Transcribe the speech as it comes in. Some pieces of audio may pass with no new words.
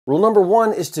Rule number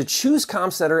 1 is to choose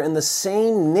comps that are in the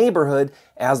same neighborhood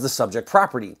as the subject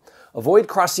property. Avoid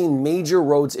crossing major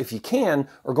roads if you can,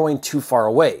 or going too far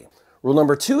away. Rule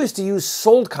number 2 is to use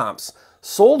sold comps.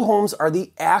 Sold homes are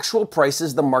the actual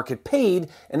prices the market paid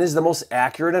and is the most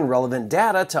accurate and relevant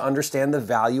data to understand the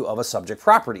value of a subject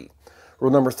property.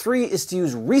 Rule number 3 is to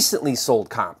use recently sold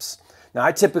comps. Now,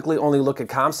 I typically only look at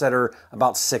comps that are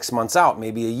about 6 months out,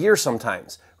 maybe a year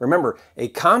sometimes. Remember, a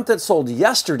comp that sold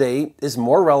yesterday is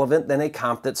more relevant than a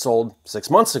comp that sold 6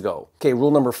 months ago. Okay,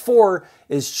 rule number 4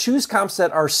 is choose comps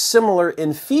that are similar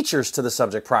in features to the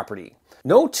subject property.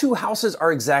 No two houses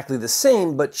are exactly the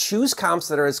same, but choose comps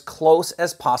that are as close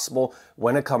as possible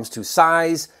when it comes to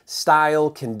size, style,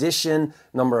 condition,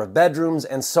 number of bedrooms,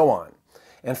 and so on.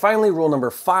 And finally, rule number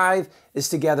 5 is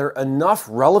to gather enough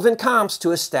relevant comps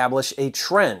to establish a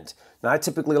trend. Now, I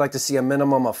typically like to see a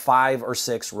minimum of 5 or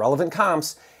 6 relevant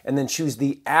comps and then choose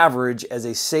the average as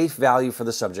a safe value for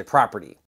the subject property.